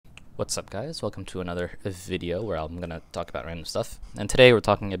What's up, guys? Welcome to another video where I'm gonna talk about random stuff. And today we're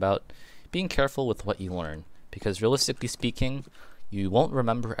talking about being careful with what you learn, because realistically speaking, you won't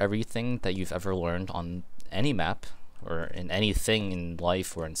remember everything that you've ever learned on any map or in anything in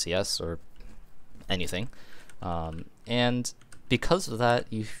life or in CS or anything. And because of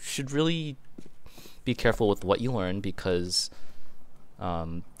that, you should really be careful with what you learn, because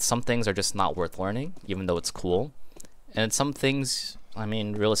some things are just not worth learning, even though it's cool. And some things, I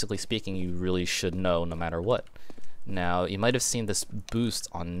mean, realistically speaking, you really should know no matter what. Now, you might have seen this boost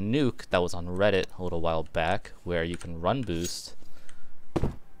on Nuke that was on Reddit a little while back, where you can run boost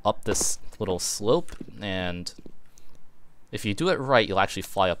up this little slope, and if you do it right, you'll actually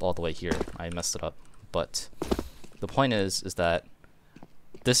fly up all the way here. I messed it up. But the point is that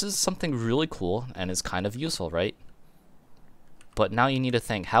this is something really cool and is kind of useful, right? But now you need to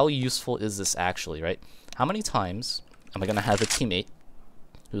think, how useful is this actually, right? How many times am I going to have a teammate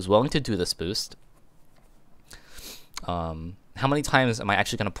who's willing to do this boost? How many times am I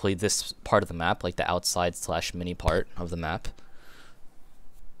actually going to play this part of the map, like the outside / mini part of the map?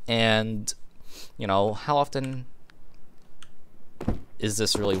 And, you know, how often is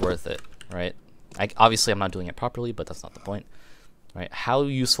this really worth it, right? Obviously, I'm not doing it properly, but that's not the point, right? How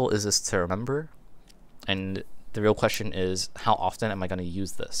useful is this to remember? And the real question is, how often am I going to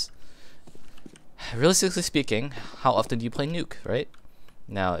use this? Realistically speaking, how often do you play Nuke, right?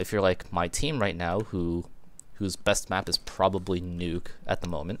 Now, if you're like my team right now, whose best map is probably Nuke at the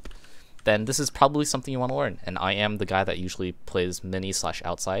moment, then this is probably something you want to learn. And I am the guy that usually plays mini /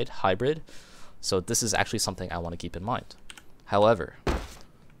 outside hybrid, so this is actually something I want to keep in mind. However,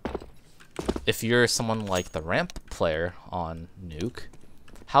 if you're someone like the ramp player on Nuke,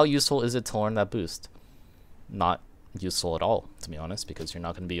 how useful is it to learn that boost? Not useful at all, to be honest, because you're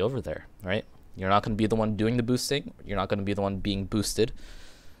not going to be over there, right? You're not going to be the one doing the boosting. You're not going to be the one being boosted.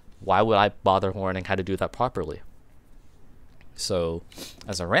 Why would I bother learning how to do that properly? So,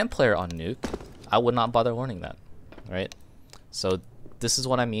 as a ramp player on Nuke, I would not bother learning that, right? So, this is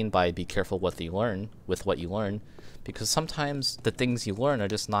what I mean by be careful with what you learn, because sometimes the things you learn are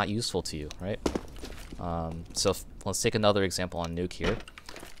just not useful to you, right? So, let's take another example on Nuke here.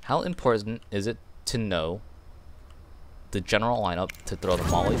 How important is it to know the general lineup to throw the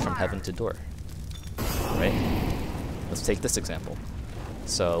molly from heaven to door? Right? Let's take this example.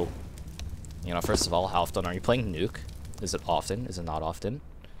 So, you know, first of all, how often are you playing Nuke? Is it often? Is it not often?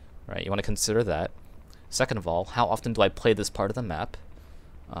 Right? You want to consider that. Second of all, how often do I play this part of the map?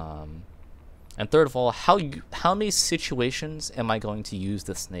 And third of all, how many situations am I going to use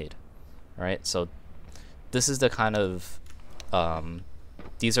this nade? Right? So, this is the kind of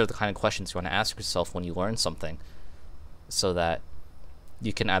these are the kind of questions you want to ask yourself when you learn something, so that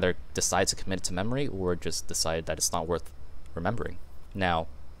you can either decide to commit it to memory or just decide that it's not worth remembering. Now,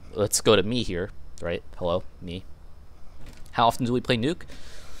 let's go to me here, right? Hello, me. How often do we play Nuke?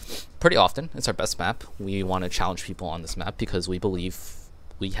 Pretty often. It's our best map. We want to challenge people on this map because we believe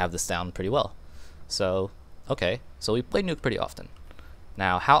we have this down pretty well. So, okay. So we play Nuke pretty often.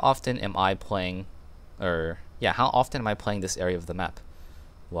 Now, how often am I playing, how often am I playing this area of the map?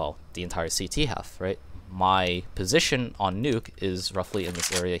 Well, the entire CT half, right? My position on Nuke is roughly in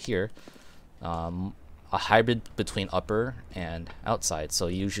this area here, a hybrid between upper and outside. So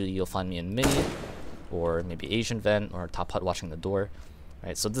usually you'll find me in mini, or maybe Asian vent, or top hut watching the door,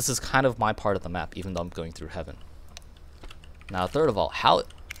 right? So this is kind of my part of the map, even though I'm going through heaven. Now, third of all, how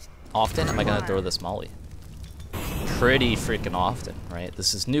often am I going to throw this molly? Pretty freaking often, right?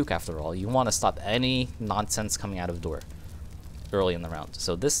 This is Nuke after all. You want to stop any nonsense coming out of door early in the round.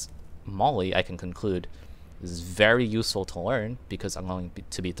 So this molly, I can conclude, is very useful to learn, because I'm going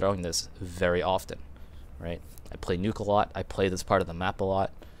to be throwing this very often, right? I play Nuke a lot, I play this part of the map a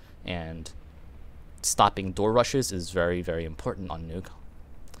lot, and stopping door rushes is very, very important on Nuke.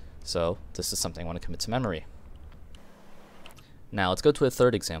 So this is something I want to commit to memory. Now let's go to a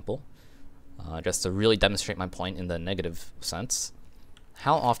third example, just to really demonstrate my point in the negative sense.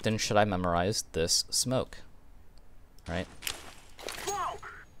 How often should I memorize this smoke, right?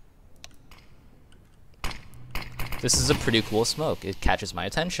 This is a pretty cool smoke. It catches my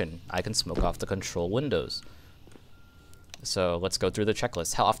attention. I can smoke off the control windows. So let's go through the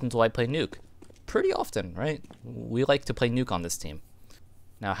checklist. How often do I play Nuke? Pretty often, right? We like to play Nuke on this team.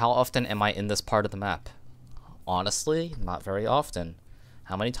 Now, how often am I in this part of the map? Honestly, not very often.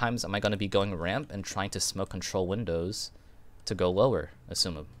 How many times am I going to be going ramp and trying to smoke control windows to go lower,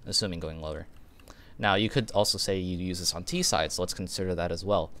 assuming going lower? Now, you could also say you use this on T side, so let's consider that as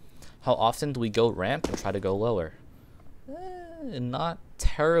well. How often do we go ramp and try to go lower? Not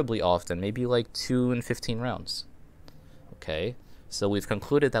terribly often, maybe like 2 in 15 rounds. Okay, So we've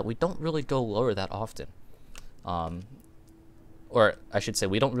concluded that we don't really go lower that often. Or I should say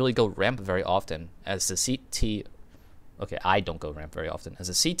we don't really go ramp very often. As the CT, okay, I don't go ramp very often. As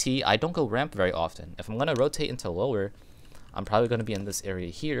a CT, I don't go ramp very often. If I'm going to rotate into lower, I'm probably going to be in this area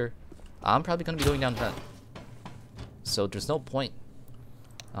here. I'm probably going to be going down vent. So there's no point.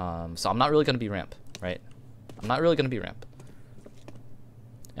 So I'm not really going to be ramp, right? I'm not really going to be ramp.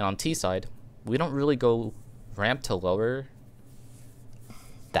 And on T side, we don't really go ramp to lower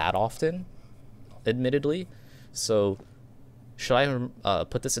that often, admittedly. So should I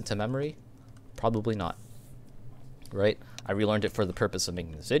put this into memory? Probably not, right? I relearned it for the purpose of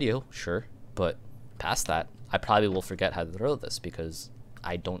making this video, sure, but past that, I probably will forget how to throw this because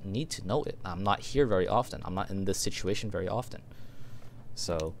I don't need to know it. I'm not here very often. I'm not in this situation very often.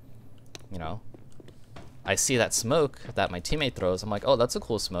 So, you know, I see that smoke that my teammate throws. I'm like, oh, that's a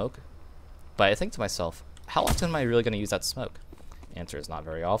cool smoke. But I think to myself, how often am I really going to use that smoke? Answer is not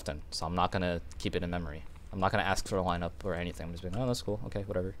very often. So I'm not going to keep it in memory. I'm not going to ask for a lineup or anything. I'm just being, oh, that's cool. Okay,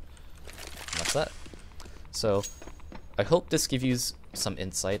 whatever. And that's that. So I hope this gives you some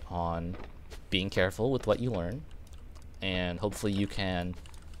insight on being careful with what you learn. And hopefully you can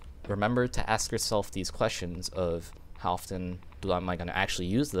remember to ask yourself these questions of how often am I going to actually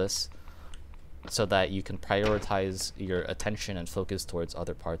use this, so that you can prioritize your attention and focus towards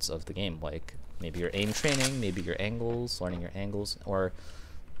other parts of the game, like maybe your aim training, maybe your angles, learning your angles, or,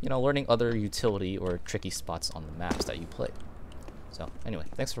 you know, learning other utility or tricky spots on the maps that you play. So anyway,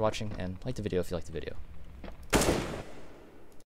 thanks for watching, and like the video if you liked the video.